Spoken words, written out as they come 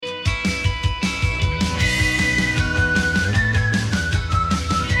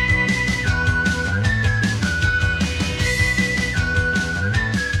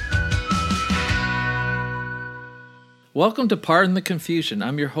Welcome to Pardon the Confusion.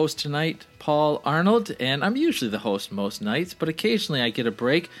 I'm your host tonight, Paul Arnold, and I'm usually the host most nights, but occasionally I get a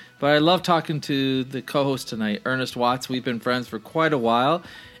break. But I love talking to the co-host tonight, Ernest Watts. We've been friends for quite a while,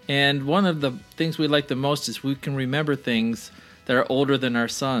 and one of the things we like the most is we can remember things that are older than our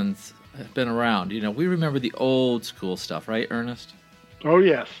sons have been around. You know, we remember the old school stuff, right, Ernest? Oh,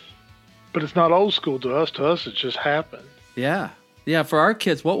 yes. But it's not old school to us. To us, it just happened. Yeah. Yeah, for our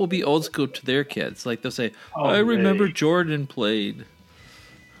kids, what will be old school to their kids? Like they'll say, I remember Jordan played.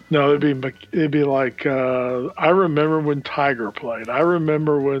 No, it'd be like, I remember when Tiger played. I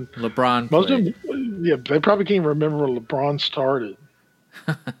remember when LeBron played. Most of them, yeah, they probably can't remember when LeBron started.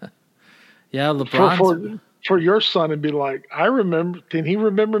 Yeah, LeBron. For your son, it'd be like, I remember, can he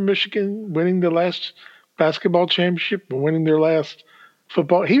remember Michigan winning the last basketball championship and winning their last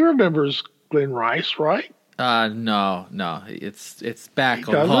football? He remembers Glenn Rice, right? No. It's back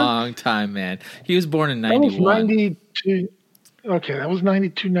a long time, man. He was born in 91. That was 92. Okay, that was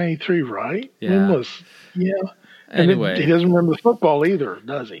 92, 93, right? Yeah. Anyway. He doesn't remember the football either,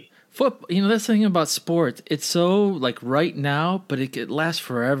 does he? Football, that's the thing about sports. It's so, like, right now, but it lasts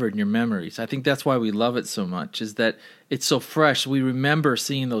forever in your memories. I think that's why we love it so much, is that it's so fresh. We remember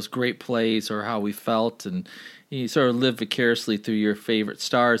seeing those great plays or how we felt, and you sort of live vicariously through your favorite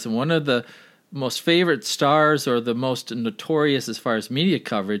stars. And one of the most favorite stars, or the most notorious as far as media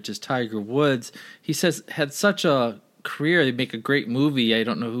coverage, is Tiger Woods. He says had such a career. They make a great movie. I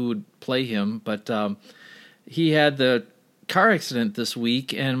don't know who would play him, but he had the car accident this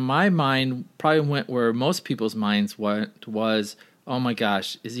week, and my mind probably went where most people's minds went, was, oh my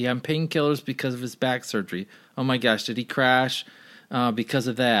gosh, is he on painkillers because of his back surgery? Oh my gosh, did he crash because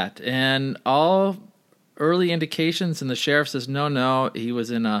of that? And all early indications, and the sheriff says, no, he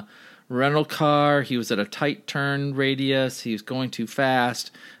was in a rental car, he was at a tight turn radius, he was going too fast,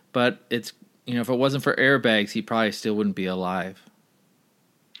 but it's, if it wasn't for airbags, he probably still wouldn't be alive.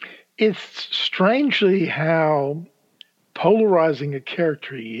 It's strangely how polarizing a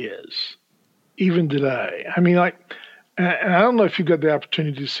character he is, even today. I mean, and I don't know if you got the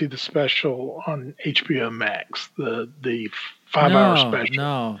opportunity to see the special on HBO Max, the 5-hour special.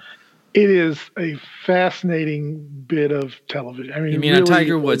 No. It is a fascinating bit of television. I mean, you mean really, on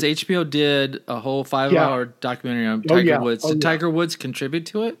Tiger Woods? HBO did a whole 5-hour documentary on Tiger Woods. Did Tiger Woods contribute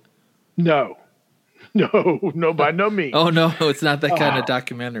to it? No, by no means. Oh no, it's not that kind of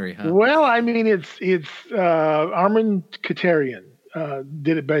documentary, huh? Well, I mean, it's Armen Keteyian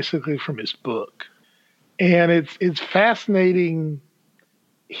did it basically from his book, and it's fascinating.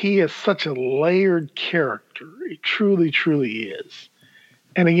 He is such a layered character. He truly, truly is.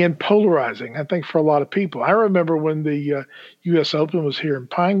 And again, polarizing, I think, for a lot of people. I remember when the U.S. Open was here in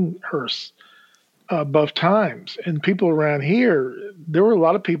Pinehurst both times, and people around here, there were a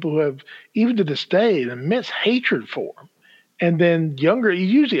lot of people who have, even to this day, an immense hatred for him. And then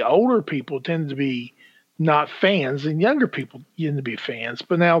usually older people tend to be not fans, and younger people tend to be fans.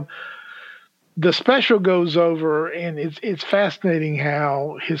 But now the special goes over, and it's fascinating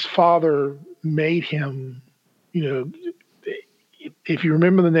how his father made him, if you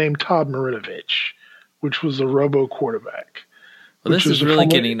remember the name Todd Marinovich, which was a robo quarterback. Well, this is really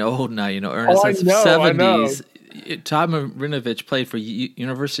getting old now, Ernest. That's 70s. Todd Marinovich played for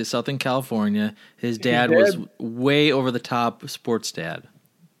University of Southern California. His dad was way over the top sports dad.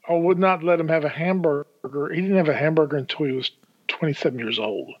 I would not let him have a hamburger. He didn't have a hamburger until he was 27 years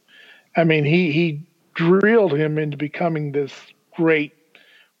old. I mean, he drilled him into becoming this great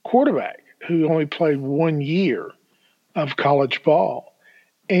quarterback who only played 1 year of college ball.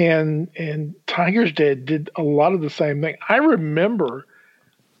 And Tiger's dad did a lot of the same thing. I remember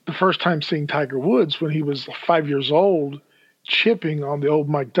the first time seeing Tiger Woods when he was 5 years old, chipping on the old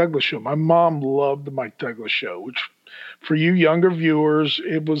Mike Douglas show. My mom loved the Mike Douglas show, which for you younger viewers,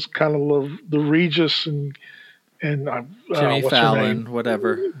 it was kind of the Regis and Jimmy Fallon,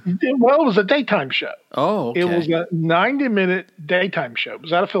 whatever. Well, it was a daytime show. Oh, okay. It was a 90-minute daytime show. It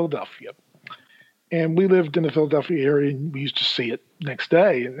was out of Philadelphia. And we lived in the Philadelphia area, and we used to see it next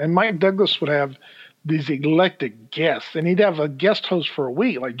day. And Mike Douglas would have these eclectic guests, and he'd have a guest host for a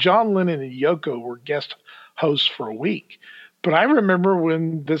week. Like John Lennon and Yoko were guest hosts for a week. But I remember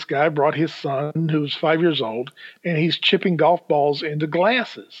when this guy brought his son, who was 5 years old, and he's chipping golf balls into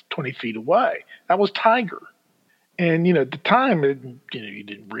glasses 20 feet away. That was Tiger. And, at the time, you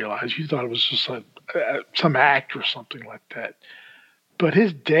didn't realize. You thought it was just some act or something like that. But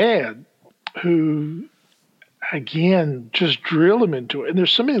his dad, who, again, just drilled him into it. And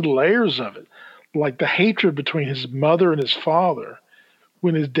there's so many layers of it, like the hatred between his mother and his father.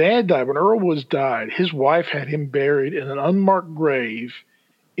 When his dad died, when Earl Woods died, his wife had him buried in an unmarked grave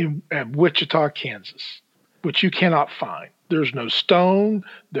at Wichita, Kansas. which you cannot find. There's no stone,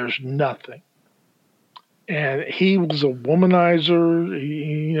 there's nothing. And he was a womanizer,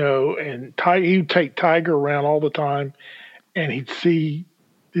 and he would take Tiger around all the time, and he'd see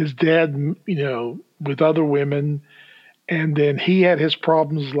his dad, with other women. And then he had his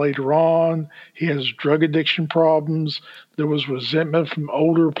problems later on. He has drug addiction problems. There was resentment from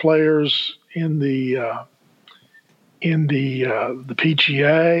older players in the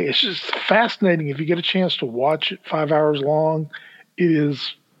PGA. It's just fascinating. If you get a chance to watch it 5 hours long, it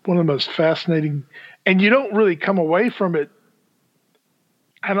is one of the most fascinating. And you don't really come away from it.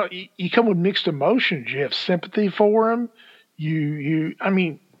 You come with mixed emotions. You have sympathy for him. You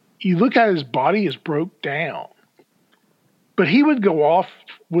look at his body is broke down. But he would go off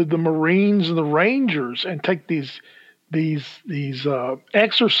with the Marines and the Rangers and take these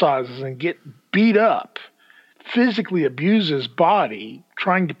exercises and get beat up, physically abuse his body,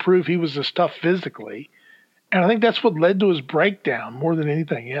 trying to prove he was this tough physically. And I think that's what led to his breakdown more than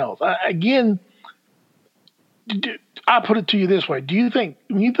anything else. I put it to you this way. Do you think,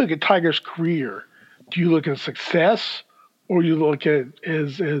 when you look at Tiger's career, do you look at success or you look at it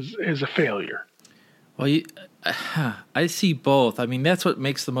as a failure? Well, I see both. I mean, that's what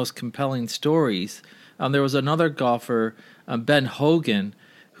makes the most compelling stories. There was another golfer, Ben Hogan,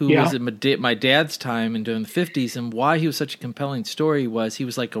 who was in my dad's time and during the 50s, and why he was such a compelling story was he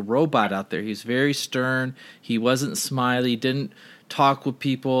was like a robot out there. He was very stern. He wasn't smiley, didn't talk with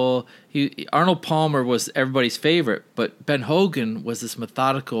people. Arnold Palmer was everybody's favorite, but Ben Hogan was this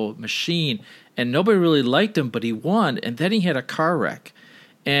methodical machine, and nobody really liked him, but he won, and then he had a car wreck.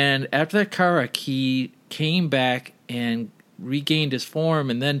 And after that car wreck, he came back and regained his form,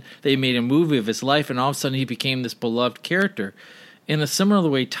 and then they made a movie of his life, and all of a sudden he became this beloved character. In a similar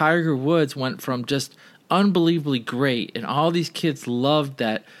way, Tiger Woods went from just unbelievably great, and all these kids loved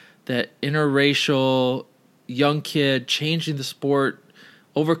that interracial young kid changing the sport,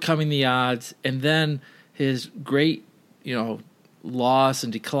 overcoming the odds, and then his great, loss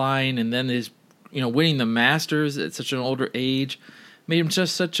and decline, and then his, winning the Masters at such an older age, made him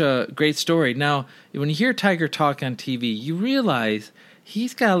just such a great story. Now, when you hear Tiger talk on TV, you realize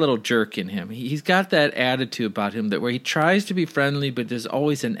he's got a little jerk in him. He's got that attitude about him that where he tries to be friendly, but there's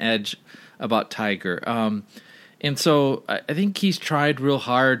always an edge about Tiger. And so I think he's tried real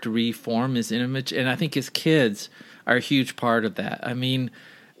hard to reform his image, and I think his kids are a huge part of that. I mean,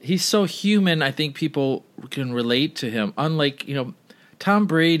 he's so human, I think people can relate to him. Unlike, Tom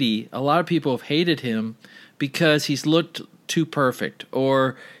Brady, a lot of people have hated him because he's looked too perfect,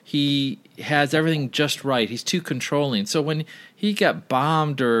 or he has everything just right. He's too controlling. So when he got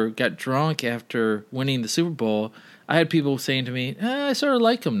bombed or got drunk after winning the Super Bowl, I had people saying to me, I sort of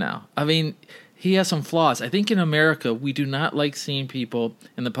like him now. I mean, he has some flaws. I think in America, we do not like seeing people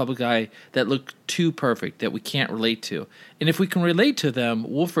in the public eye that look too perfect, that we can't relate to. And if we can relate to them,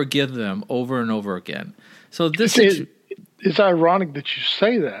 we'll forgive them over and over again. So it's ironic that you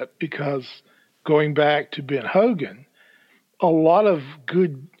say that, because going back to Ben Hogan, a lot of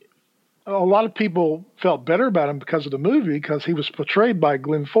people felt better about him because of the movie, because he was portrayed by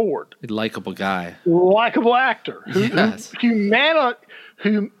Glenn Ford. A likable guy. Likable actor. Yes.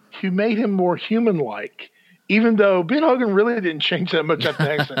 Who made him more human-like, even though Ben Hogan really didn't change that much after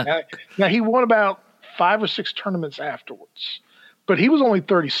the accident. Now, he won about 5 or 6 tournaments afterwards, but he was only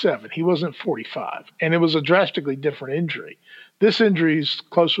 37. He wasn't 45, and it was a drastically different injury. This injury is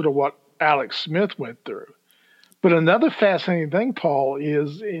closer to what Alex Smith went through. But another fascinating thing, Paul,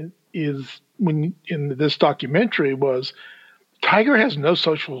 is when in this documentary was Tiger has no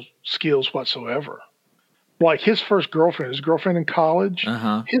social skills whatsoever. Like his first girlfriend, his girlfriend in college,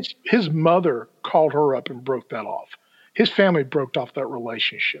 his mother called her up and broke that off. His family broke off that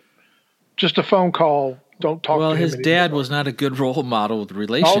relationship. Just a phone call. Don't talk to him. Well, his dad was not a good role model with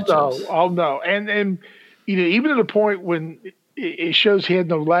relationships. Oh no. And even to the point when it shows he had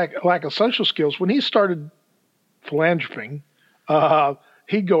no lack of social skills. When he started philanthroping,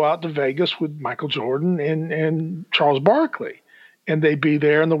 he'd go out to Vegas with Michael Jordan and Charles Barkley, and they'd be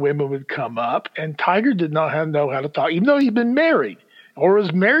there, and the women would come up, and Tiger did not know how to talk, even though he'd been married or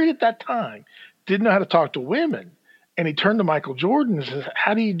was married at that time, didn't know how to talk to women. And he turned to Michael Jordan and says,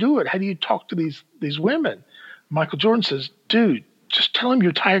 how do you do it? How do you talk to these women? Michael Jordan says, dude, just tell him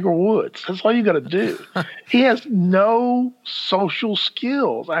you're Tiger Woods. That's all you got to do. He has no social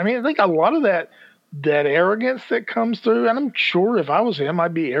skills. I mean, I think a lot of that arrogance that comes through, and I'm sure if I was him,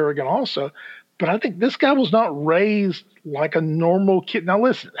 I'd be arrogant also. But I think this guy was not raised like a normal kid. Now,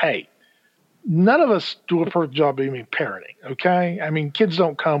 listen, hey, none of us do a perfect job of even parenting, okay? I mean, kids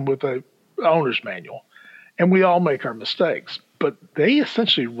don't come with a owner's manual, and we all make our mistakes. But they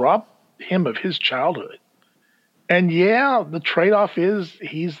essentially robbed him of his childhood. And yeah, the trade-off is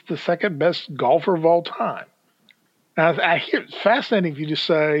he's the second best golfer of all time. I hear it's fascinating if you just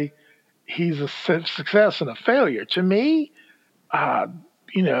say he's a success and a failure. To me, uh,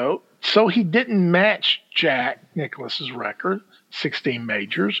 so he didn't match Jack Nicklaus's record, 16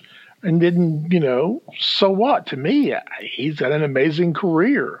 majors, and didn't, so what? To me, he's got an amazing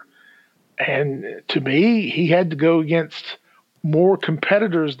career. And to me, he had to go against more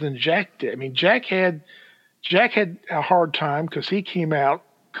competitors than Jack did. I mean, Jack had a hard time because he came out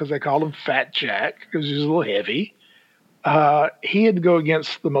because they called him Fat Jack because he was a little heavy. He had to go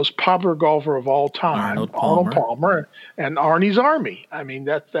against the most popular golfer of all time, Arnold Palmer, and Arnie's Army. I mean,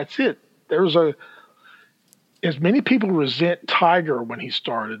 that's it. As many people resent Tiger when he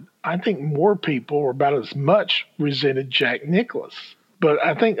started, I think more people, or about as much, resented Jack Nicklaus. But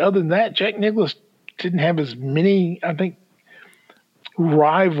I think other than that, Jack Nicklaus didn't have as many, I think,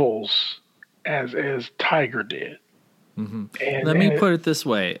 rivals as Tiger did. Mm-hmm. Let me put it this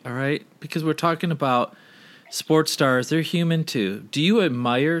way, all right? Because we're talking about sports stars, they're human too. Do you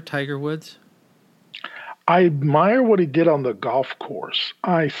admire Tiger Woods? I admire what he did on the golf course.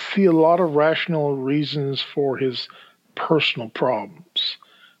 I see a lot of rational reasons for his personal problems.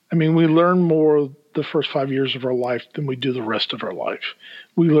 I mean, we learn more the first 5 years of our life than we do the rest of our life.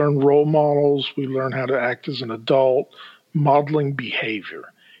 We learn role models. We learn how to act as an adult, modeling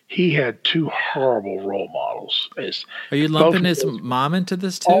behavior. He had two horrible role models. Are you lumping his mom into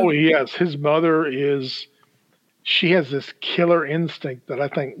this too? Oh, yes. His mother she has this killer instinct that I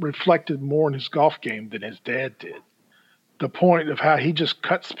think reflected more in his golf game than his dad did. The point of how he just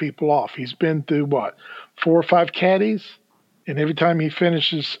cuts people off. He's been through, 4 or 5 caddies? And every time he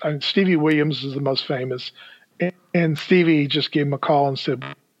finishes, Stevie Williams is the most famous. And Stevie just gave him a call and said,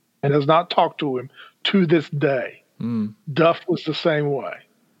 and has not talked to him to this day. Mm. Duff was the same way.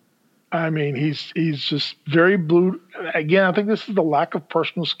 I mean, he's just very blue. Again, I think this is the lack of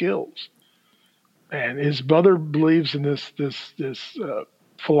personal skills. And his mother believes in this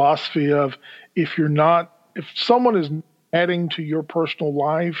philosophy of if someone is adding to your personal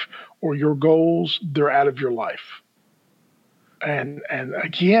life or your goals, they're out of your life. And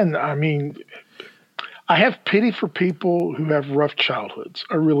again, I mean, I have pity for people who have rough childhoods.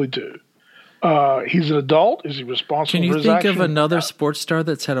 I really do. He's an adult. Is he responsible for his actions? Can you think of another sports star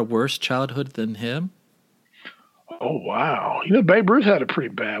that's had a worse childhood than him? Oh, wow. Babe Ruth had a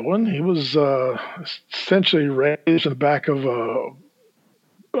pretty bad one. He was essentially raised in the back of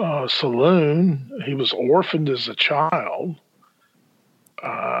a saloon. He was orphaned as a child.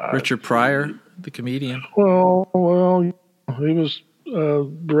 Richard Pryor, the comedian. Well, he was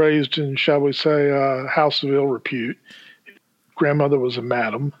raised in, shall we say, a house of ill repute. His grandmother was a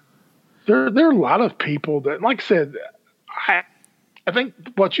madam. There are a lot of people that, like I said, I think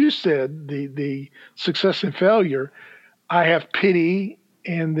what you said, the success and failure, I have pity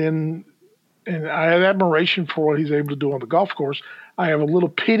and I have admiration for what he's able to do on the golf course. I have a little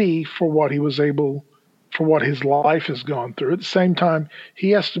pity for what his life has gone through. At the same time,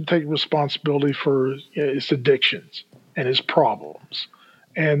 he has to take responsibility for his addictions and his problems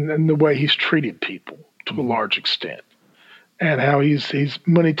and the way he's treated people to a large extent and how he's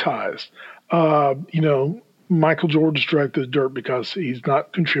monetized. Michael Jordan's dragged through the dirt because he's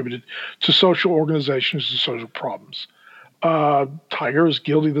not contributed to social organizations and social problems. Tiger is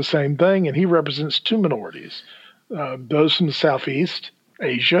guilty of the same thing, and he represents two minorities, those from the Southeast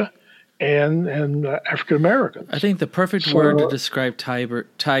Asia and African Americans. I think the perfect word to describe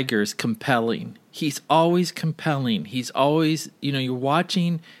Tiger is compelling. He's always compelling. He's always, you're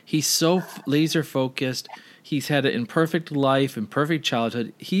watching, he's so laser focused. He's had an imperfect life, imperfect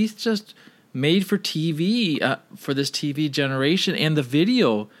childhood. He's just made for TV, for this TV generation and the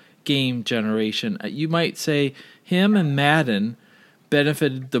video game generation. You might say him and Madden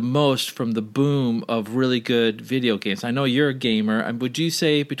benefited the most from the boom of really good video games. I know you're a gamer. Would you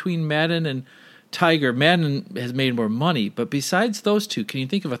say between Madden and Tiger, Madden has made more money, but besides those two, can you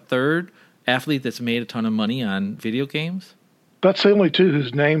think of a third athlete that's made a ton of money on video games? That's the only two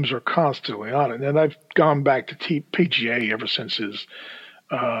whose names are constantly on it. And I've gone back to PGA ever since his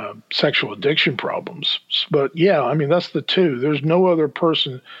sexual addiction problems. But yeah, I mean, that's the two. There's no other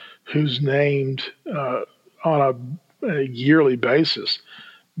person who's named on a yearly basis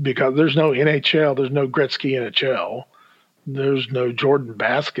because there's no NHL, there's no Gretzky NHL, there's no Jordan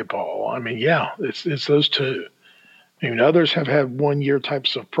basketball. I mean, yeah, it's those two. I mean, others have had 1 year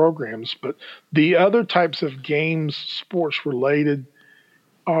types of programs, but the other types of games, sports related,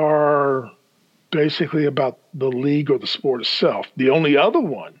 are basically about the league or the sport itself. The only other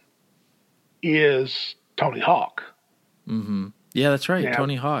one is Tony Hawk. Mm-hmm. Yeah, that's right.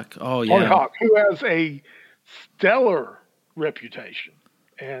 Tony Hawk. Oh, yeah. Tony Hawk, who has a stellar reputation.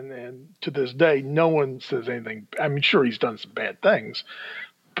 And to this day, no one says anything. I mean, sure, he's done some bad things,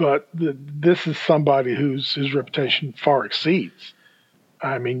 but this is somebody his reputation far exceeds.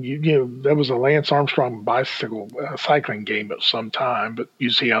 I mean, you know, there was a Lance Armstrong cycling game at some time, but you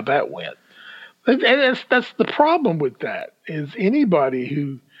see how that went. And that's the problem with that is anybody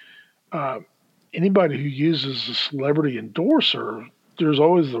who uses a celebrity endorser, there's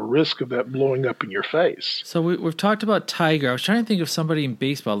always the risk of that blowing up in your face. So we've talked about Tiger. I was trying to think of somebody in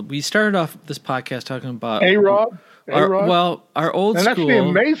baseball. We started off this podcast talking about A-Rod. Our old and school. That's the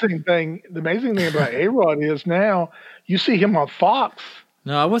amazing thing. The amazing thing about A-Rod is now you see him on Fox.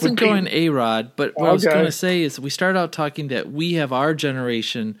 No, I wasn't going A-Rod, but what I was going to say is we started out talking that we have our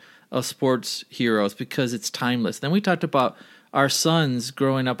generation of sports heroes because it's timeless. Then we talked about our sons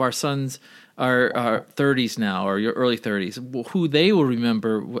growing up. Our sons are 30s now, or your early 30s, who they will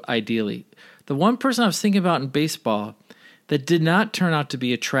remember ideally. The one person I was thinking about in baseball that did not turn out to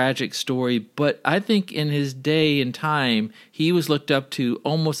be a tragic story, but I think in his day and time, he was looked up to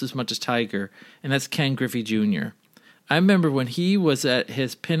almost as much as Tiger, and that's Ken Griffey Jr. I remember when he was at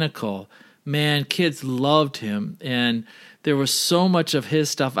his pinnacle, man, kids loved him, and there was so much of his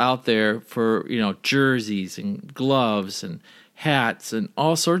stuff out there for, you know, jerseys and gloves and hats and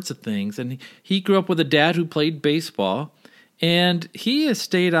all sorts of things. And he grew up with a dad who played baseball, and he has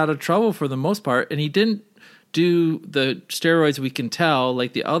stayed out of trouble for the most part, and he didn't do the steroids, we can tell,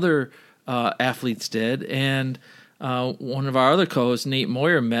 like the other athletes did. And one of our other co-hosts, Nate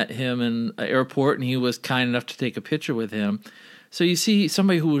Moyer, met him in an airport, and he was kind enough to take a picture with him. So you see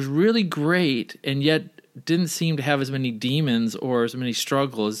somebody who was really great and yet didn't seem to have as many demons or as many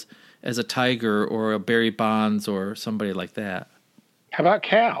struggles as a Tiger or a Barry Bonds or somebody like that. How about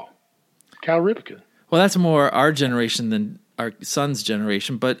Cal Ripken? Well, that's more our generation than our son's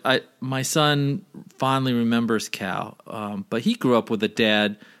generation, but my son fondly remembers Cal. But he grew up with a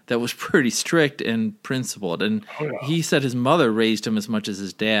dad that was pretty strict and principled, and he said his mother raised him as much as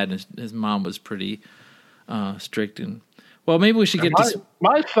his dad, and his mom was pretty strict. And well, maybe we should get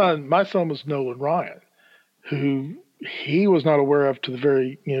my son was Nolan Ryan, who he was not aware of to the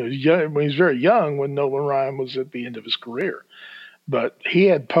very when he was very young when Nolan Ryan was at the end of his career. But he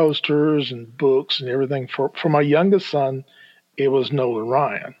had posters and books and everything. For my youngest son, it was Nolan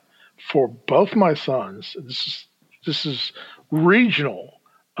Ryan. For both my sons, this is regional.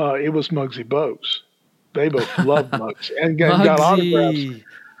 It was Muggsy Bogues. They both loved Muggs and got autographs.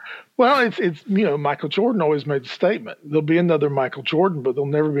 Well, it's Michael Jordan always made the statement: there'll be another Michael Jordan, but there'll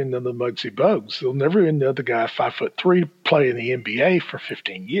never be another Muggsy Bogues. There'll never be another guy 5'3" play in the NBA for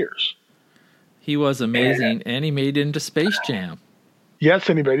 15 years. He was amazing, and he made it into Space Jam. Yes,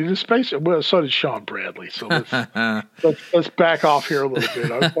 and he made it into Space Jam. Well, so did Sean Bradley. So let's back off here a little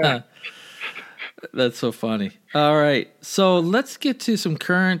bit. Okay. That's so funny. All right. So let's get to some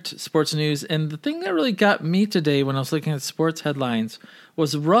current sports news. And the thing that really got me today when I was looking at sports headlines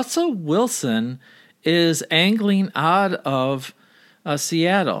was Russell Wilson is angling out of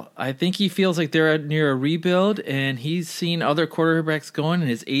Seattle. I think he feels like they're near a rebuild, and he's seen other quarterbacks going, and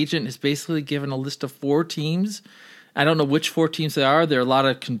his agent has basically given a list of 4 teams. I don't know which 4 teams they are. There are a lot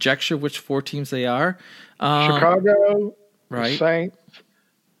of conjecture which 4 teams they are. Chicago, right? The Saints,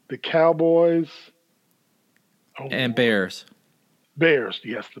 the Cowboys, and Bears. Bears,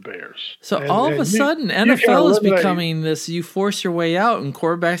 yes, the Bears. So all of a sudden, NFL is becoming this, you force your way out and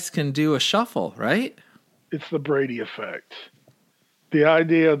quarterbacks can do a shuffle, right? It's the Brady effect. The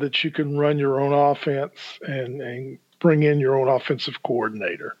idea that you can run your own offense and bring in your own offensive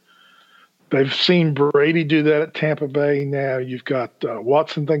coordinator. They've seen Brady do that at Tampa Bay. Now you've got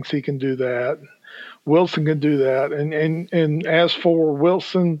Watson thinks he can do that. Wilson can do that. And as for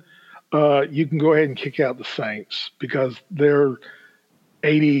Wilson, you can go ahead and kick out the Saints because they're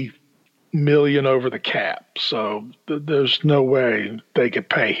 $80 million over the cap. So there's no way they could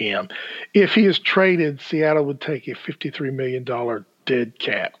pay him. If he is traded, Seattle would take a $53 million dead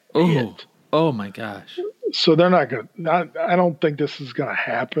cap hit. Oh my gosh. So they're not going to – I don't think this is going to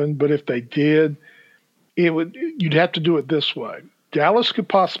happen. But if they did, you'd have to do it this way. Dallas could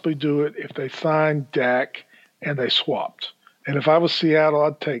possibly do it if they signed Dak and they swapped. And if I was Seattle,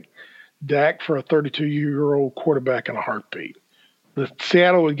 I'd take Dak for a 32-year-old quarterback in a heartbeat.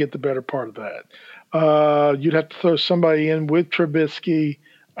 Seattle would get the better part of that. You'd have to throw somebody in with Trubisky.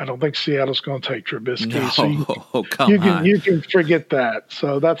 I don't think Seattle's going to take Trubisky. No, so you can forget that.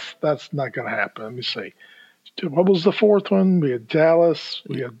 So that's not going to happen. Let me see. What was the 4th one? We had Dallas.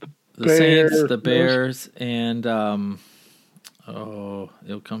 We had the Bears, Saints, the Bears, and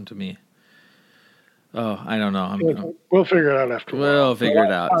it'll come to me. Oh, I don't know. We'll figure it out after a while. We'll figure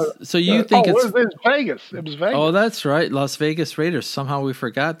it out. So you think it was Vegas? It was Vegas. Oh, that's right, Las Vegas Raiders. Somehow we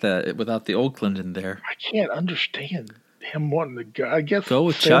forgot that without the Oakland in there. I can't understand him wanting to go. I guess go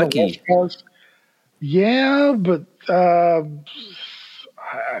with Chucky. Yeah, but I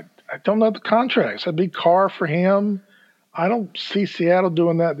don't know the contracts. I'd be Carr for him. I don't see Seattle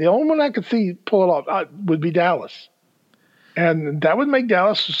doing that. The only one I could see pull it off would be Dallas. And that would make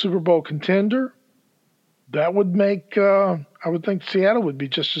Dallas a Super Bowl contender. That would make, I would think Seattle would be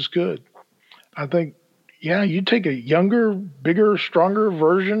just as good. I think, yeah, you take a younger, bigger, stronger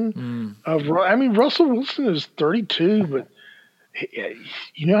version of, Russell Wilson is 32, but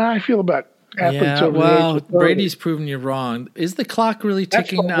you know how I feel about athletes over the age of 30. Brady's proven you wrong. Is the clock really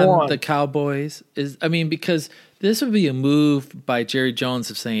ticking on the Cowboys? Because this would be a move by Jerry Jones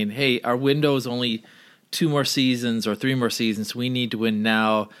of saying, hey, our window is only 2 more seasons or 3 more seasons. We need to win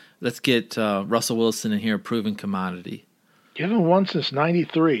now. Let's get Russell Wilson in here, a proven commodity. Given one since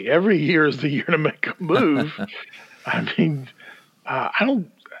 '93, every year is the year to make a move. I don't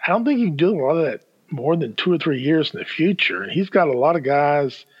think you can do a lot of that more than 2 or 3 years in the future. And he's got a lot of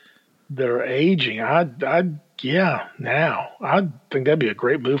guys that are aging. I think that'd be a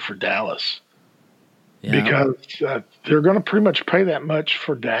great move for Dallas. Yeah. Because they're going to pretty much pay that much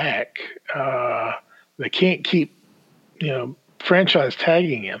for Dak. They can't keep, franchise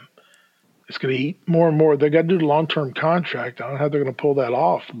tagging him. It's going to eat more and more. They got to do the long-term contract. I don't know how they're going to pull that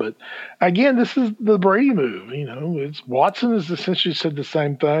off. But again, this is the Brady move. It's Watson has essentially said the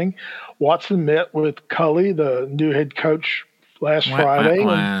same thing. Watson met with Culley, the new head coach, last Friday.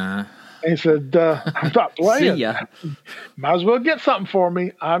 And he said, I'm not playing. See ya. Might as well get something for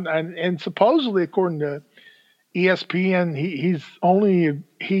me. And supposedly, according to ESPN,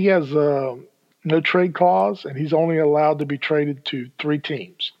 he has a no trade clause, and he's only allowed to be traded to 3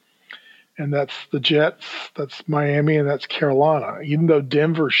 teams. And that's the Jets, that's Miami, and that's Carolina, even though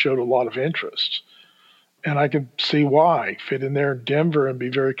Denver showed a lot of interest. And I could see why. Fit in there in Denver and be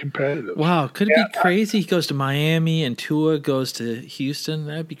very competitive. Wow, could it be crazy? He goes to Miami and Tua goes to Houston?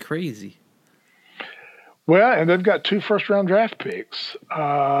 That'd be crazy. Well, and they've got 2 first-round draft picks.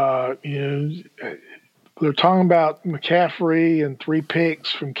 They're talking about McCaffrey and 3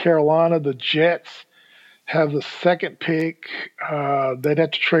 picks from Carolina. The Jets have the 2nd pick. They'd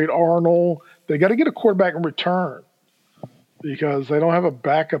have to trade Arnold. They got to get a quarterback in return because they don't have a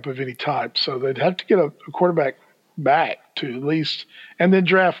backup of any type. So they'd have to get a quarterback back to at least, and then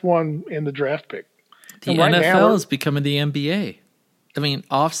draft one in the draft pick. The NFL is becoming the NBA.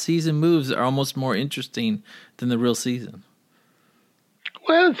 Off-season moves are almost more interesting than the real season.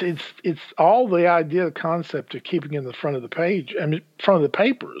 Well, it's all the idea, the concept of keeping in the front of the page. Front of the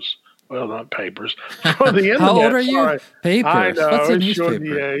papers. Well, not papers. Front of the internet. How old are you? Sorry. Papers. I know. What's a it's newspaper? Showing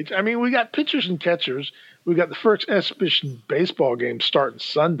the age. We got pitchers and catchers. We got the first exhibition baseball game starting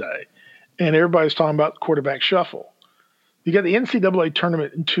Sunday, and everybody's talking about the quarterback shuffle. You got the NCAA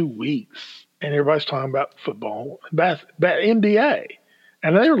tournament in 2 weeks, and everybody's talking about football, NBA,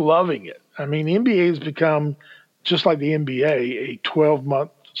 and they're loving it. The NBA has become, just like the NBA, a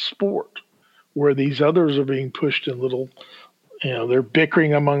 12-month sport where these others are being pushed in little, they're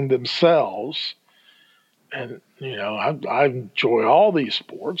bickering among themselves. And, I enjoy all these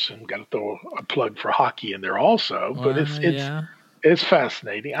sports and got to throw a plug for hockey in there also. But it's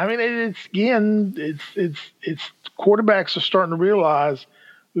fascinating. It's quarterbacks are starting to realize,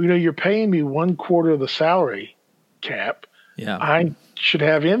 you're paying me 1/4 of the salary cap. Yeah. I should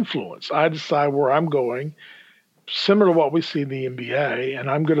have influence. I decide where I'm going, similar to what we see in the NBA, and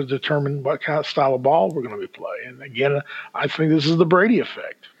I'm going to determine what kind of style of ball we're going to be playing. And again, I think this is the Brady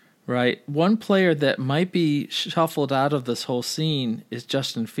effect. Right. One player that might be shuffled out of this whole scene is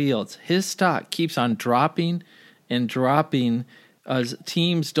Justin Fields. His stock keeps on dropping and dropping as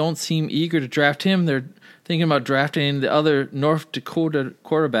teams don't seem eager to draft him. They're thinking about drafting the other North Dakota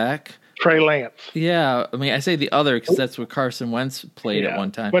quarterback, Trey Lance. Yeah. I say the other because that's where Carson Wentz played at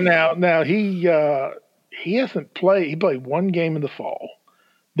one time. But now he hasn't played. He played 1 game in the fall.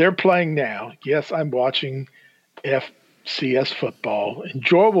 They're playing now. Yes, I'm watching FCS football,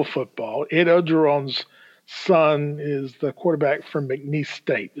 enjoyable football. Ed Ogeron's son is the quarterback from McNeese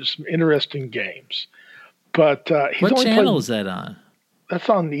State. There's some interesting games. But he's what only channel is that on? That's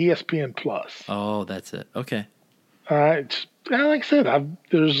on the ESPN Plus. Oh, that's it. Okay. All right. Like I said,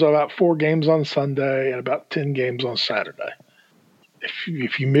 there's about 4 games on Sunday and about 10 games on Saturday.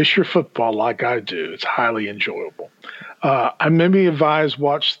 If you miss your football like I do, it's highly enjoyable. I maybe advise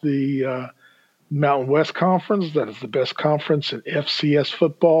watch the Mountain West Conference. That is the best conference in FCS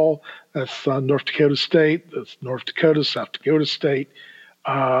football. That's North Dakota State. That's North Dakota, South Dakota State.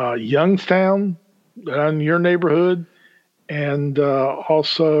 Youngstown in your neighborhood, and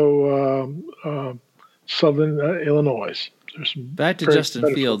also Southern Illinois. There's some Back to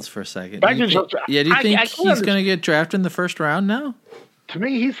Justin Fields for a second. Back Do to Justin. you think he's going to get drafted in the first round now? To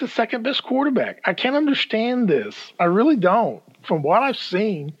me, he's the second best quarterback. I can't understand this. I really don't. From what I've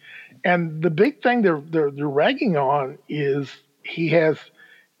seen, and the big thing they're ragging on is he has,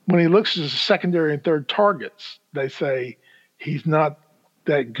 when he looks at his secondary and third targets, they say he's not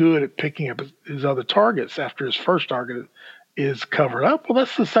that good at picking up his other targets after his first target is covered up. Well,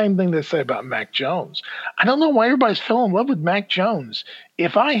 that's the same thing they say about Mac Jones. I don't know why everybody's fell in love with Mac Jones.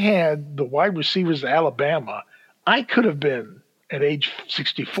 If I had the wide receivers of Alabama, I could have been at age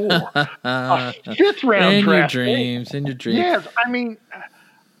 64 a fifth round draft. In your dreams. Yes, I mean,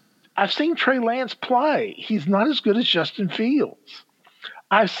 I've seen Trey Lance play. He's not as good as Justin Fields.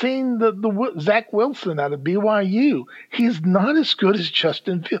 I've seen the Zach Wilson out of BYU. He's not as good as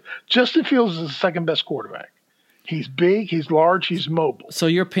Justin Fields. Justin Fields is the second best quarterback. He's big, he's large, he's mobile. So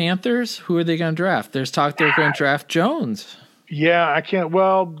your Panthers, who are they going to draft? There's talk they're going to draft Jones. Yeah, I can't.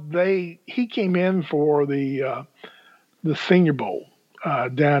 Well, he came in for the Senior Bowl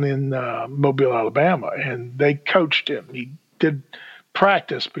down in Mobile, Alabama, and they coached him. He did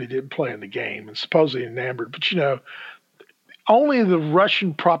practice, but he didn't play in the game, and supposedly enamored. But, only the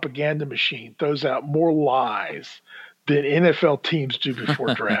Russian propaganda machine throws out more lies than NFL teams do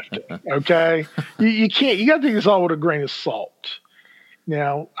before drafting. Okay? You can't – you got to take this all with a grain of salt.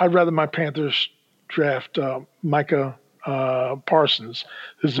 Now, I'd rather my Panthers draft Micah Parsons,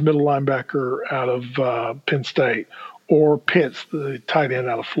 who's the middle linebacker out of Penn State, or Pitts, the tight end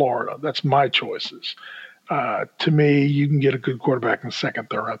out of Florida. That's my choices. To me, you can get a good quarterback in the second,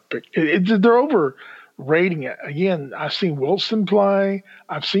 third pick. They're overrating it. Again, I've seen Wilson play.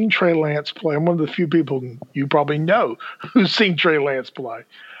 I've seen Trey Lance play. I'm one of the few people you probably know who's seen Trey Lance play.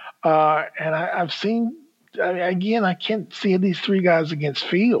 And I've seen – again, I can't see these three guys against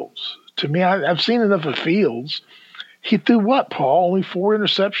Fields. To me, I've seen enough of Fields. He threw what, Paul? Only 4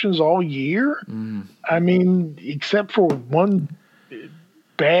 interceptions all year? I mean, except for one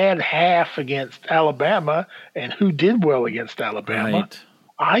bad half against Alabama, and who did well against Alabama.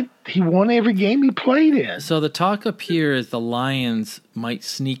 Right. He won every game he played in. So the talk up here is the Lions might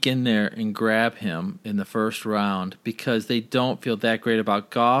sneak in there and grab him in the first round because they don't feel that great about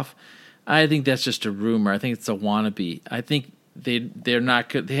Goff. I think that's just a rumor. I think it's a wannabe. I think they're not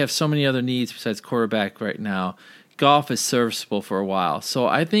good. They have so many other needs besides quarterback right now. Goff is serviceable for a while. So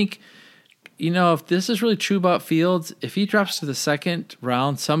I think, if this is really true about Fields, if he drops to the second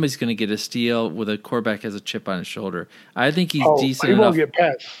round, somebody's going to get a steal with a quarterback has a chip on his shoulder. I think he's decent enough. He won't get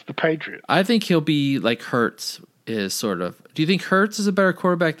past the Patriots. I think he'll be like Hurts is sort of. Do you think Hurts is a better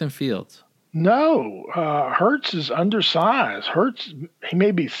quarterback than Fields? No. Hurts is undersized. Hurts, he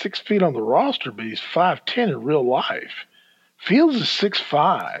may be 6 feet on the roster, but he's 5'10" in real life. Fields is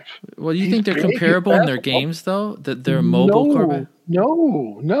 6'5". Well, you think they're comparable in their games, though? That they're mobile quarterback?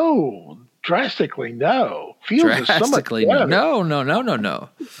 No. Drastically, no. Fields is so much better. No.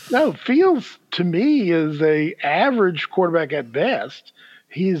 No, Fields, to me, is a average quarterback at best.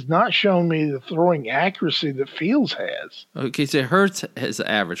 He has not shown me the throwing accuracy that Fields has. Okay, so Hurts is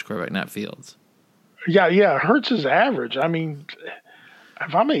average quarterback, not Fields. Yeah, Hurts is average. I mean,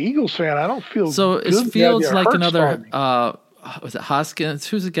 if I'm an Eagles fan, I don't feel so. Good is Fields like another? Was it Hoskins?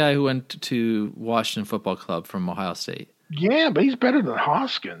 Who's the guy who went to Washington Football Club from Ohio State? Yeah, but he's better than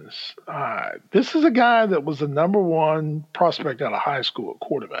Hoskins. This is a guy that was the number 1 prospect out of high school at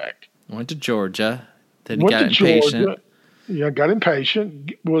quarterback. Went to Georgia. Then he got impatient. Georgia. Yeah, got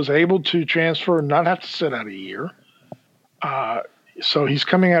impatient. Was able to transfer and not have to sit out a year. So he's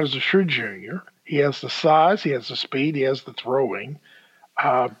coming out as a true junior. He has the size. He has the speed. He has the throwing.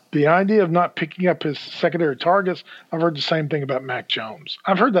 The idea of not picking up his secondary targets, I've heard the same thing about Mac Jones.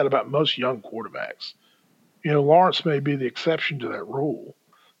 I've heard that about most young quarterbacks. Lawrence may be the exception to that rule.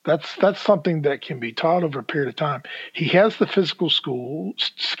 That's something that can be taught over a period of time. He has the physical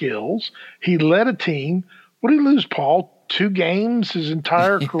skills. He led a team. What did he lose, Paul? 2 games his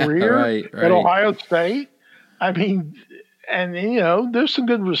entire career right. at Ohio State? I mean, and, there's some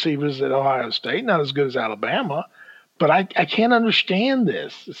good receivers at Ohio State, not as good as Alabama. But I can't understand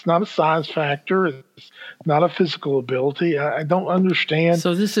this. It's not a size factor. It's not a physical ability. I don't understand.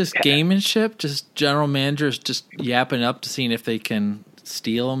 So this is gamemanship, just general managers just yapping up to seeing if they can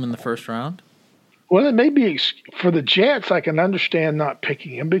steal him in the first round? Well, it may be for the Jets. I can understand not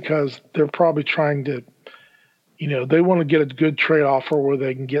picking him because they're probably trying to, they want to get a good trade offer where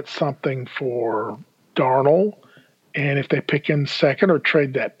they can get something for Darnold. And if they pick him second or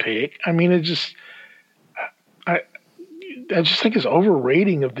trade that pick, I mean, I just think his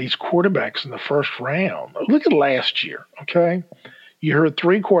overrating of these quarterbacks in the first round. Look at last year, okay? You heard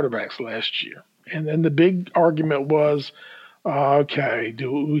 3 quarterbacks last year. And then the big argument was, okay,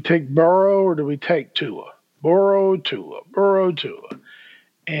 do we take Burrow or do we take Tua? Burrow, Tua.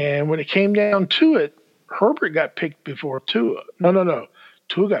 And when it came down to it, Herbert got picked before Tua. No.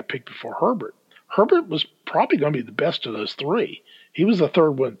 Tua got picked before Herbert. Herbert was probably going to be the best of those 3. He was the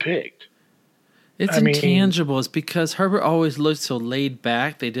third one picked. It's intangible. It's because Herbert always looked so laid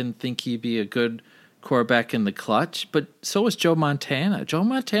back. They didn't think he'd be a good quarterback in the clutch. But so was Joe Montana. Joe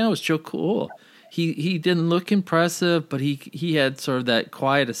Montana was so cool. He didn't look impressive, but he had sort of that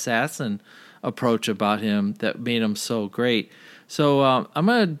quiet assassin approach about him that made him so great. So I'm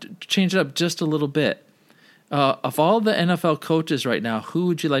going to change it up just a little bit. Of all the NFL coaches right now, who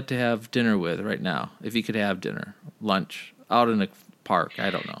would you like to have dinner with right now? If you could have dinner, lunch, out in a park,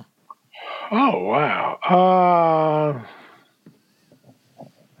 I don't know. Oh, wow.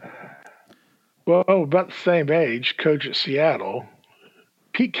 Well, about the same age, coach at Seattle.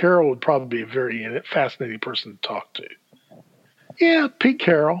 Pete Carroll would probably be a very fascinating person to talk to. Yeah, Pete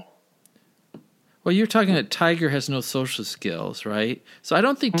Carroll. Well, you're talking that Tiger has no social skills, right? So I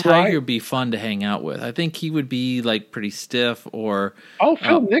don't think Tiger would be fun to hang out with. I think he would be like pretty stiff or... Oh,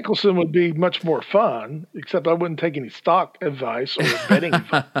 Phil Mickelson would be much more fun, except I wouldn't take any stock advice or betting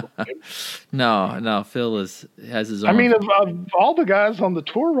advice. No, Phil has his own... I mean, of all the guys on the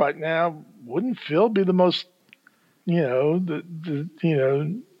tour right now, wouldn't Phil be the most,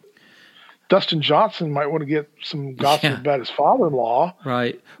 Dustin Johnson might want to get some gossip about his father-in-law.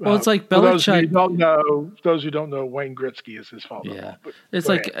 Right. Well, it's like Belichick. Those who don't know, Wayne Gretzky is his father-in-law. Yeah. It's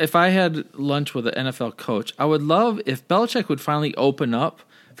like if I had lunch with an NFL coach, I would love if Belichick would finally open up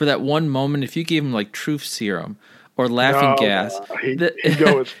for that one moment. If you gave him like truth serum or laughing gas, he'd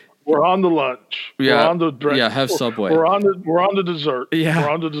go. We're on the lunch. Yeah. We're on the have Subway. We're on the dessert. Yeah. We're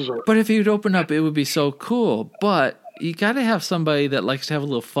on the dessert. But if he would open up, it would be so cool. But you got to have somebody that likes to have a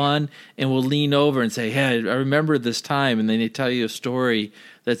little fun and will lean over and say, "Hey, I remember this time," and then they tell you a story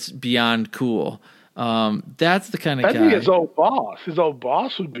that's beyond cool. That's the kind of guy. I think his old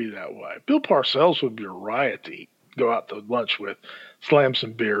boss would be that way. Bill Parcells would be a riot to go out to lunch with, slam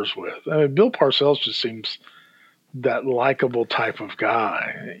some beers with. I mean, Bill Parcells just seems that likable type of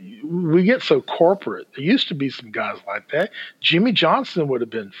guy. We get so corporate. There used to be some guys like that. Jimmy Johnson would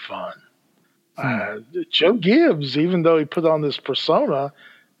have been fun. Joe Gibbs, even though he put on this persona,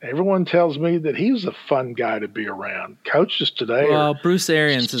 everyone tells me that he was a fun guy to be around. Coaches today. Well, Bruce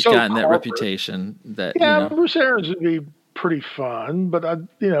Arians has gotten that reputation. Bruce Arians would be pretty fun, but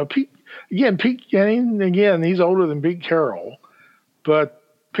Pete. Again, he's older than Pete Carroll, but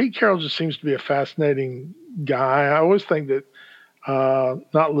Pete Carroll just seems to be a fascinating guy. I always think that.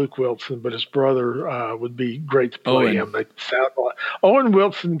 Not Luke Wilson, but his brother would be great to play him. They sound like Owen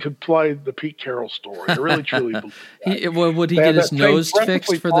Wilson could play the Pete Carroll story. I really, truly believe that. Would he get his nose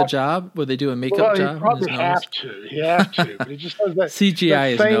fixed for the job? Would they do a makeup job? He probably have to. He have to. But he just does that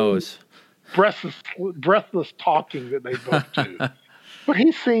CGI his nose. Breathless talking that they both do. But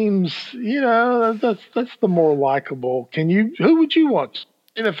he seems, that's the more likable. Who would you want?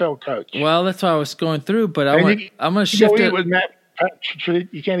 NFL coach. Well, that's what I was going through, but I'm going to shift it.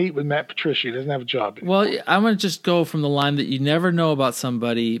 You can't eat with Matt Patricia. He doesn't have a job anymore. Well, I'm going to just go from the line that you never know about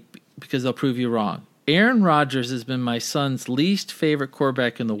somebody because they'll prove you wrong. Aaron Rodgers has been my son's least favorite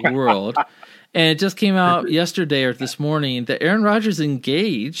quarterback in the world. And it just came out yesterday or this morning that Aaron Rodgers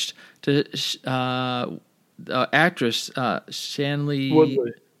engaged to actress Shanley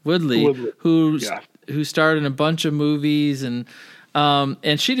Woodley, who starred in a bunch of movies and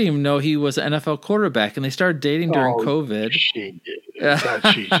she didn't even know he was an NFL quarterback, and they started dating during COVID. She did.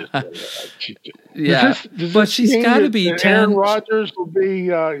 Yeah, but she's got to be 10. Aaron Rodgers will be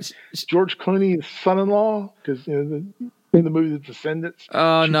George Clooney's son-in-law because in the movie The Descendants.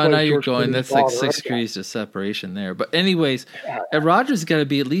 Oh no, now you're going. That's like 6 degrees of separation there. But anyways, Rodgers got to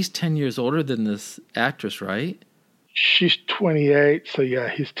be at least 10 years older than this actress, right? She's 28, so yeah,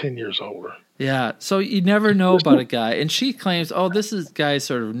 he's 10 years older. Yeah, so you never know about a guy. And she claims, this guy's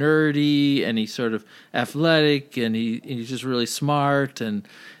sort of nerdy, and he's sort of athletic, and he's just really smart. And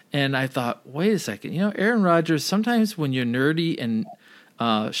I thought, wait a second, Aaron Rodgers, sometimes when you're nerdy and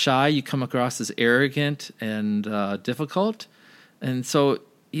shy, you come across as arrogant and difficult. And so,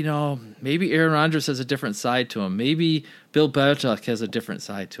 maybe Aaron Rodgers has a different side to him. Maybe Bill Belichick has a different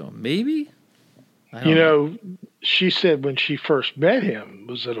side to him. Maybe? I don't know. She said when she first met him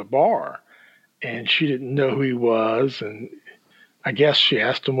was at a bar. And she didn't know who he was, and I guess she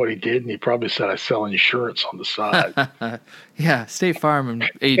asked him what he did, and he probably said, "I sell insurance on the side." Yeah, State Farm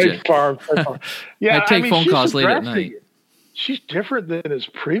agent. State Farm. Yeah, I take phone calls late at night. she's different than his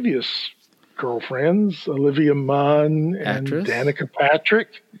previous girlfriends, Olivia Munn and Actress? Danica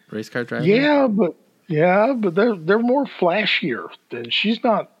Patrick. Race car driver? Yeah, but they're more flashier than she's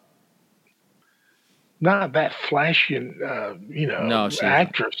not that flashy, actress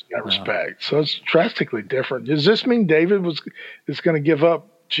in that respect. So it's drastically different. Does this mean David is going to give up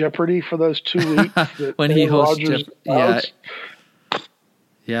Jeopardy for those 2 weeks that when he hosts Jeopardy?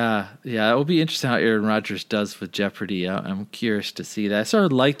 Yeah. It will be interesting how Aaron Rodgers does with Jeopardy. I'm curious to see that. I sort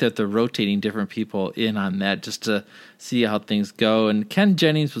of like that they're rotating different people in on that just to see how things go. And Ken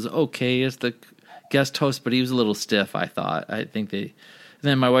Jennings was okay as the guest host, but he was a little stiff, I thought. I think they... And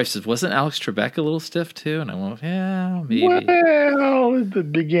then my wife says, wasn't Alex Trebek a little stiff too? And I went, yeah, maybe. Well, at the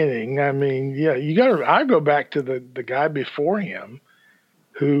beginning, I mean, yeah, I go back to the guy before him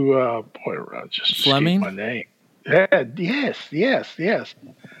who, just Fleming? My name. Yeah, yes.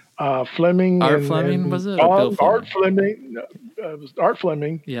 Fleming. Art Fleming, was it? Or Bill Fleming? Art Fleming. It was Art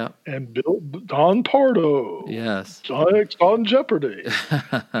Fleming. Yeah. And Don Pardo. Yes. On Jeopardy.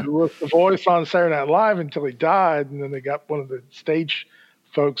 Who was the voice on Saturday Night Live until he died, and then they got one of the stage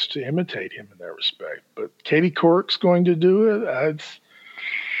folks to imitate him in that respect. But Katie Couric's going to do it.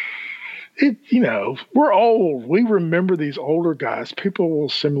 We're old. We remember these older guys. People will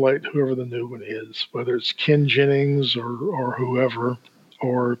assimilate whoever the new one is, whether it's Ken Jennings or whoever,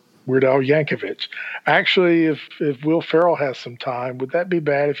 or Weird Al Yankovic. Actually, if Will Ferrell has some time, would that be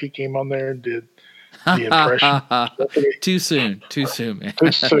bad if he came on there and did the impression? Too soon, man.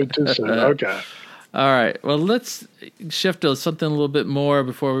 Too soon. Okay. All right. Well, let's shift to something a little bit more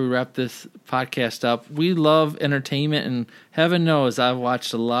before we wrap this podcast up. We love entertainment, and heaven knows I've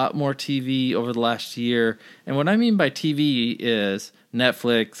watched a lot more TV over the last year. And what I mean by TV is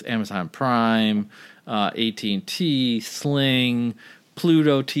Netflix, Amazon Prime, AT&T, Sling,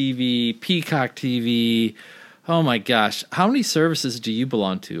 Pluto TV, Peacock TV. Oh, my gosh. How many services do you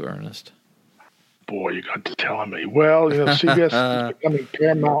belong to, Ernest? Boy, you got to telling me. Well, CBS is becoming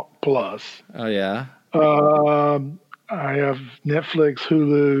Paramount Plus. Oh, yeah? I have Netflix,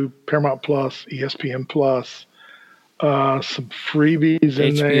 Hulu, Paramount Plus, ESPN Plus, some freebies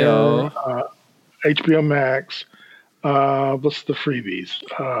in HBO. There, HBO Max. What's the freebies?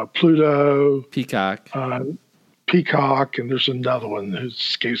 Pluto. Peacock, and there's another one who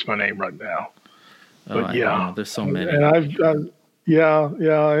escapes my name right now. But there's so many. And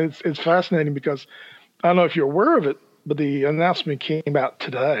it's fascinating because I don't know if you're aware of it, but the announcement came out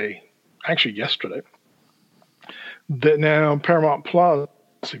today, actually yesterday, that now Paramount Plus,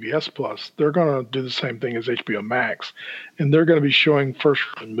 CBS Plus, they're going to do the same thing as HBO Max, and they're going to be showing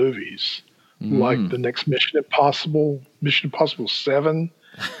first-run movies like the next Mission Impossible 7,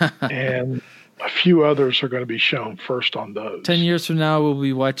 and a few others are going to be shown first on those. 10 years from now, we'll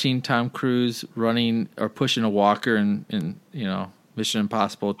be watching Tom Cruise running or pushing a walker in Mission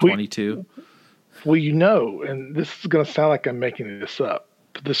Impossible 22. And this is going to sound like I'm making this up,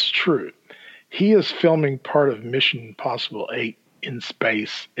 but this is true. He is filming part of Mission Impossible 8 in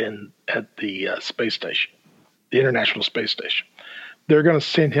space at the space station, the International Space Station. They're going to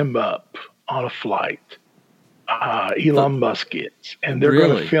send him up on a flight. Elon Musk is, and they're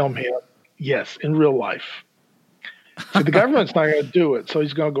going to film him. Yes, in real life. So the government's not going to do it, so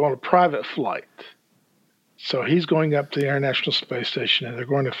he's going to go on a private flight. So he's going up to the International Space Station, and they're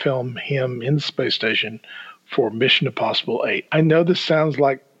going to film him in the space station for Mission Impossible 8. I know this sounds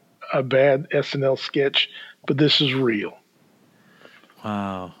like a bad SNL sketch, but this is real.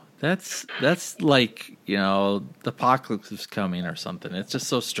 Wow. That's like, the apocalypse is coming or something. It's just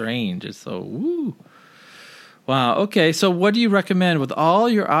so strange. It's so, woo. Wow. Okay. So what do you recommend with all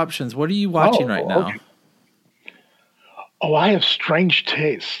your options? What are you watching right now? Okay. Oh, I have strange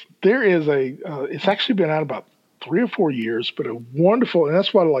tastes. There is it's actually been out about 3 or 4 years, but a wonderful, and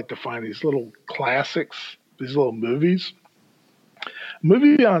that's what I like to find, these little classics, these little movies. A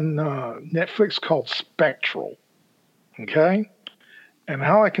movie on Netflix called Spectral. Okay. And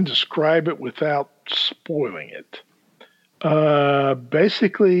how I can describe it without spoiling it.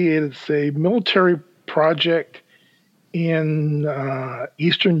 Basically, it's a military project in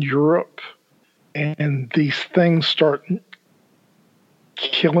Eastern Europe, and these things start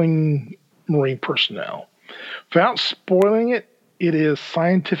killing Marine personnel. Without spoiling it, it is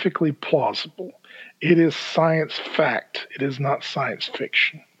scientifically plausible. It is science fact. It is not science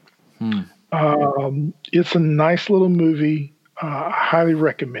fiction. It's a nice little movie. I highly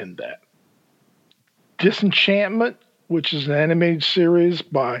recommend that. Disenchantment, which is an animated series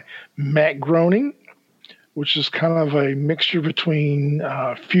by Matt Groening, which is kind of a mixture between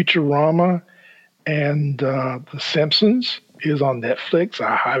Futurama and The Simpsons, is on Netflix.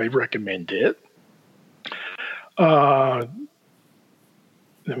 I highly recommend it.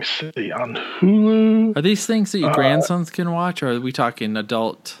 let me see, on Hulu. Are these things that your grandsons can watch, or are we talking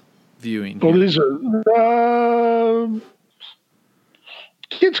adult viewing Well, here? these are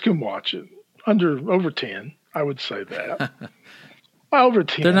kids can watch it over 10. I would say that over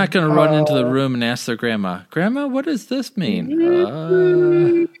 10. They're not going to run into the room and ask their grandma, "Grandma, what does this mean?"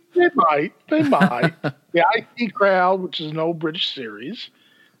 They might. The IT Crowd, which is an old British series,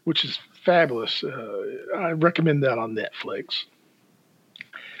 which is fabulous. I recommend that on Netflix.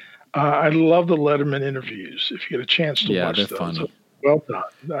 I love the Letterman interviews. If you get a chance to watch they're those, funny. well done.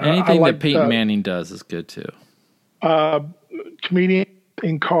 Anything that Peyton Manning does is good too. Comedian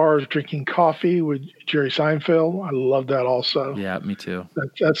in cars drinking coffee with Jerry Seinfeld. I love that also. Yeah, me too.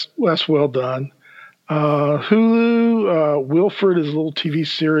 That's well done. Hulu, Wilfred is a little TV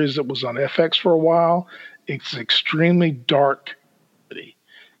series that was on FX for a while. It's extremely dark.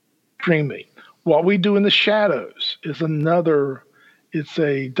 Extremely. What We Do in the Shadows is another. It's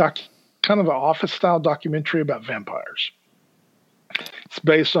a kind of an office style documentary about vampires. It's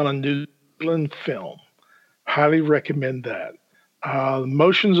based on a New Zealand film. Highly recommend that.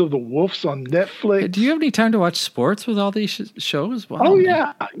 Motions of the Wolves on Netflix. Hey, do you have any time to watch sports with all these shows? Wow, Oh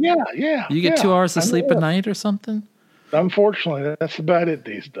yeah. You get 2 hours of sleep a night or something? Unfortunately, that's about it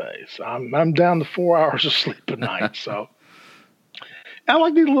these days. I'm down to 4 hours of sleep a night. So I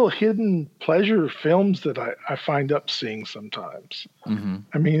like these little hidden pleasure films that I find up seeing sometimes. Mm-hmm.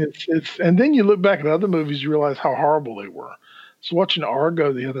 I mean, it's and then you look back at other movies, you realize how horrible they were. So watching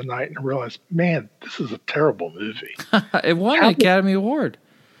Argo the other night and I realized, man, this is a terrible movie. It won an Academy Award.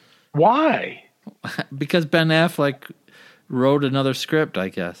 Why? Because Ben Affleck wrote another script, I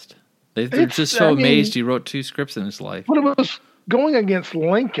guess. They're just so amazed he wrote 2 scripts in his life. But it was going against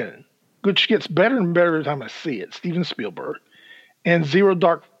Lincoln, which gets better and better every time I see it, Steven Spielberg, and Zero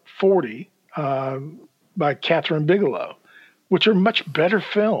Dark 40 by Catherine Bigelow, which are much better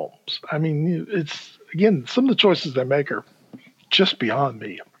films. I mean, it's, again, some of the choices they make are just beyond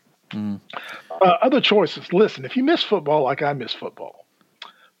me. Other choices. Listen, if you miss football like I miss football,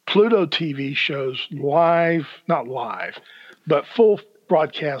 Pluto TV shows not live, but full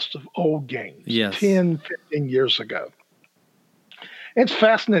broadcasts of old games, 10, 15 years ago. It's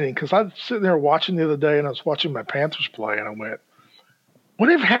fascinating because I was sitting there watching the other day and I was watching my Panthers play and I went,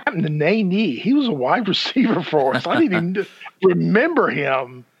 whatever happened to Nene? He was a wide receiver for us. I didn't even remember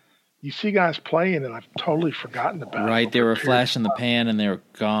him. You see guys playing, and I've totally forgotten about it. Right, they were a flash in the pan, and they were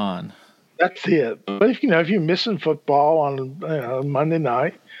gone. That's it. But if you're missing football on Monday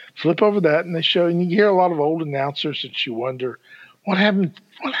night, flip over that, and they show, and you hear a lot of old announcers that you wonder what happened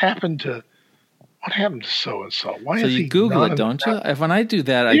to so and so. Why? So is you he Google it, don't you? When I do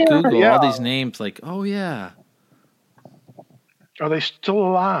that, I Google all these names. Like, oh yeah. Are they still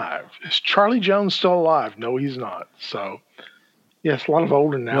alive? Is Charlie Jones still alive? No, he's not. So. Yes, a lot of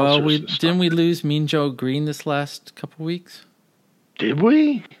old announcers. Well, didn't we lose Mean Joe Green this last couple weeks? Did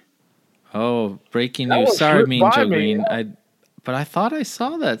we? Oh, breaking news. Sorry, Mean Joe Green. But I thought I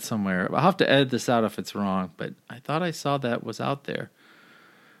saw that somewhere. I'll have to edit this out if it's wrong, but I thought I saw that was out there.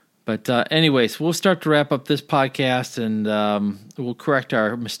 But anyways, we'll start to wrap up this podcast, and we'll correct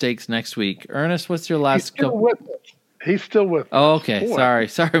our mistakes next week. Ernest, what's your last couple? He's still with us. Oh, okay. Boy.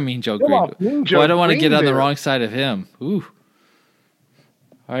 Sorry, Mean Joe Green. Well, I don't want to get on the wrong side of him. Ooh.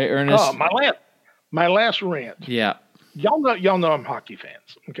 All right, Ernest. Oh, my last rant. Yeah. Y'all know I'm hockey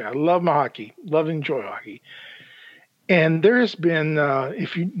fans. Okay, I love my hockey. Love and enjoy hockey. And there has been,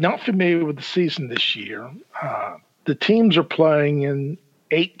 if you're not familiar with the season this year, the teams are playing in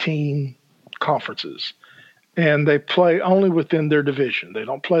 18 conferences. And they play only within their division. They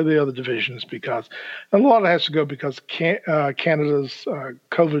don't play the other divisions because a lot of it has to go because Canada's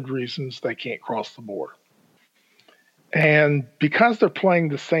COVID reasons, they can't cross the border. And because they're playing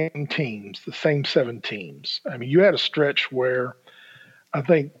the same teams, the same 7 teams, I mean, you had a stretch where I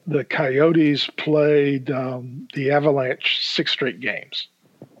think the Coyotes played the Avalanche 6 straight games.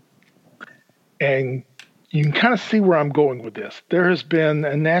 And you can kind of see where I'm going with this. There has been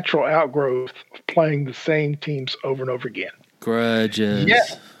a natural outgrowth of playing the same teams over and over again. Grudges.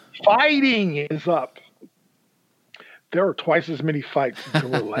 Yes, fighting is up. There are twice as many fights as there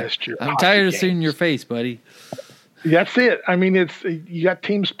were last year. I'm tired of seeing your face, buddy. That's it. I mean, you got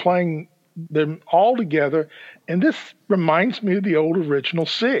teams playing them all together, and this reminds me of the old original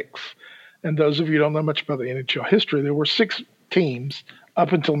 6. And those of you who don't know much about the NHL history, there were 6 teams up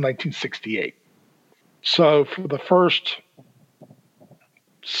until 1968. So for the first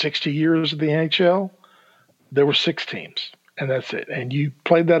 60 years of the NHL, there were 6 teams, and that's it. And you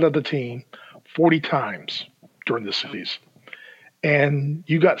played that other team 40 times during the season. And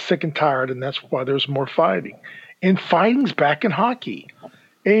you got sick and tired, and that's why there's more fighting. And fighting's back in hockey.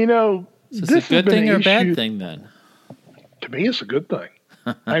 And So this it's a good has been thing an or a bad issue. thing then? To me, it's a good thing.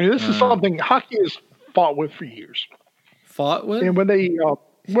 I mean, this is something hockey has fought with for years. Fought with? And when they,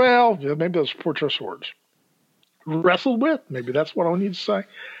 well, maybe those poor choice words, wrestled with, maybe that's what I need to say.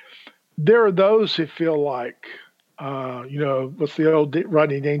 There are those who feel like, what's the old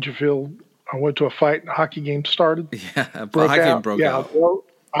Rodney Dangerfield? I went to a fight and a hockey game started. Yeah, hockey game broke out. Well,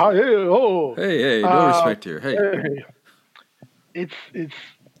 hey, no respect here. Hey. It's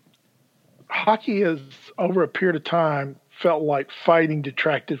hockey has, over a period of time, felt like fighting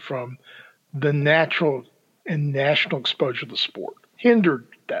detracted from the natural and national exposure of the sport, hindered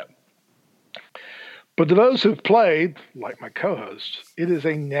that. But to those who've played, like my co-host, it is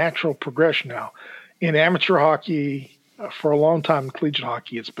a natural progression now. In amateur hockey, for a long time, collegiate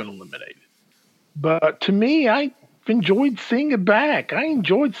hockey, it's been eliminated. But to me, I enjoyed seeing it back. I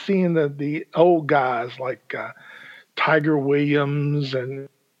enjoyed seeing the old guys like Tiger Williams and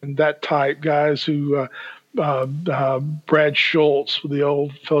that type guys who Brad Schultz with the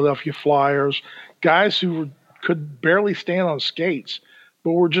old Philadelphia Flyers, guys who could barely stand on skates,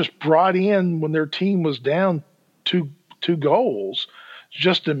 but were just brought in when their team was down two goals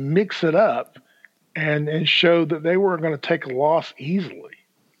just to mix it up and show that they weren't going to take a loss easily.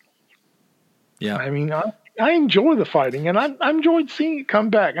 Yeah. I mean, I enjoy the fighting, and I enjoyed seeing it come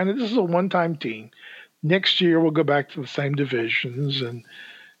back. I mean, this is a one-time team. Next year, we'll go back to the same divisions. And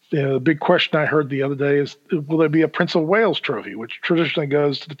the big question I heard the other day is, will there be a Prince of Wales trophy, which traditionally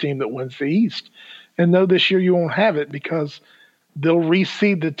goes to the team that wins the East? And no, this year you won't have it because they'll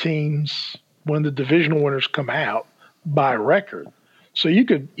reseed the teams when the divisional winners come out by record. So you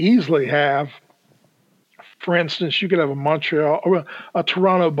could easily have, for instance, you could have a Montreal or a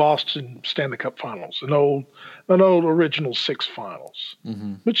Toronto-Boston Stanley Cup Finals, an old original six finals,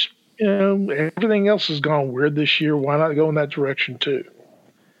 which, everything else has gone weird this year. Why not go in that direction too?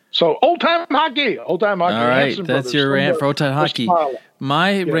 So old-time hockey. All right, Hanson that's brothers, your rant for old-time hockey. Smile.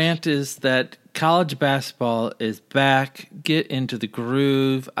 My rant is that college basketball is back. Get into the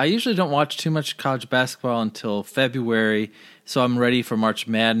groove. I usually don't watch too much college basketball until February, so I'm ready for March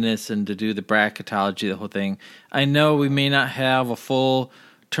Madness and to do the bracketology, the whole thing. I know we may not have a full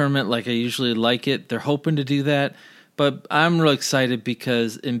tournament like I usually like it. They're hoping to do that, but I'm real excited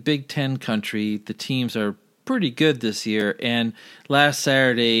because in Big Ten country, the teams are pretty good this year, and last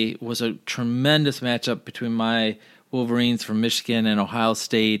Saturday was a tremendous matchup between my Wolverines from Michigan and Ohio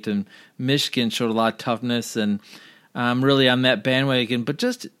State, and Michigan showed a lot of toughness, and I'm really on that bandwagon. But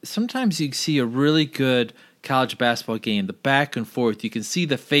just sometimes you see a really good college basketball game, the back and forth. You can see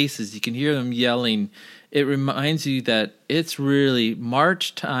the faces. You can hear them yelling. It reminds you that it's really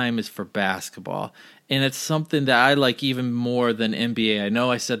March time is for basketball, and it's something that I like even more than NBA. I know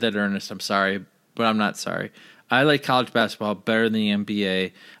I said that, Ernest. I'm sorry, but I'm not sorry. I like college basketball better than the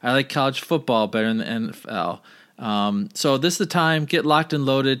NBA. I like college football better than the NFL. So this is the time. Get locked and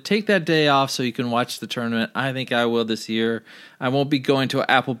loaded. Take that day off so you can watch the tournament. I think I will this year. I won't be going to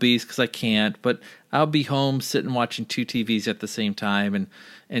Applebee's because I can't, but I'll be home sitting watching two TVs at the same time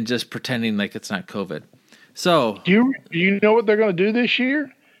and just pretending like it's not COVID. So do you know what they're going to do this year?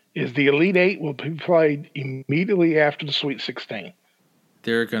 Is the Elite Eight will be played immediately after the Sweet 16.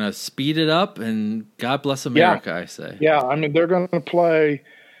 They're going to speed it up, and God bless America, Yeah. I say. Yeah, I mean, they're going to play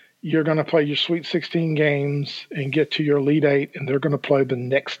 – you're going to play your Sweet 16 games and get to your Elite Eight, and they're going to play the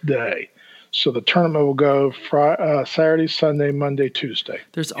next day. So the tournament will go Saturday, Sunday, Monday, Tuesday.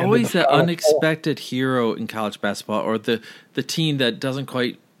 There's always that unexpected hero in college basketball, or the team that doesn't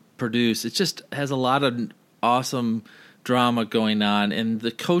quite produce. It just has a lot of awesome drama going on, and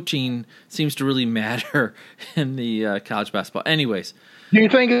the coaching seems to really matter in the college basketball. Anyways. Do you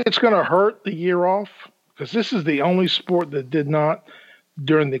think it's going to hurt the year off? Because this is the only sport that did not,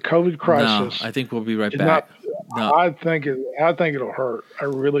 during the COVID crisis. No, I think we'll be right back. No. I think it'll hurt. I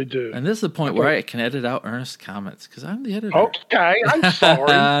really do. And this is the point where I can edit out Ernest's comments because I'm the editor. Okay, I'm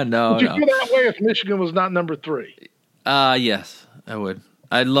sorry. No, would you feel that way if Michigan was not number 3? Yes, I would.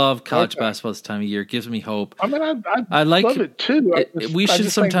 I love college basketball this time of year. It gives me hope. I mean, I like love it too. We should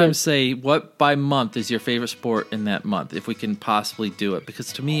sometimes say what by month is your favorite sport in that month, if we can possibly do it.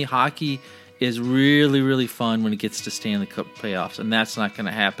 Because to me, hockey is really, really fun when it gets to Stanley Cup playoffs, and that's not going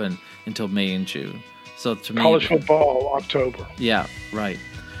to happen until May and June. So to me, college football, October. Yeah, right.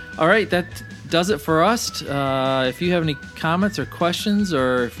 All right, that does it for us. If you have any comments or questions,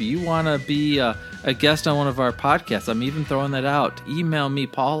 or if you want to be a guest on one of our podcasts, I'm even throwing that out. Email me,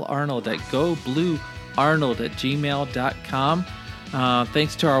 Paul Arnold at gobluearnold@gmail.com.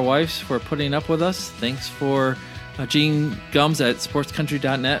 Thanks to our wives for putting up with us. Thanks for Gene Gums at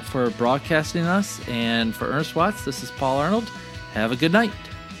sportscountry.net for broadcasting us. And for Ernest Watts, this is Paul Arnold. Have a good night.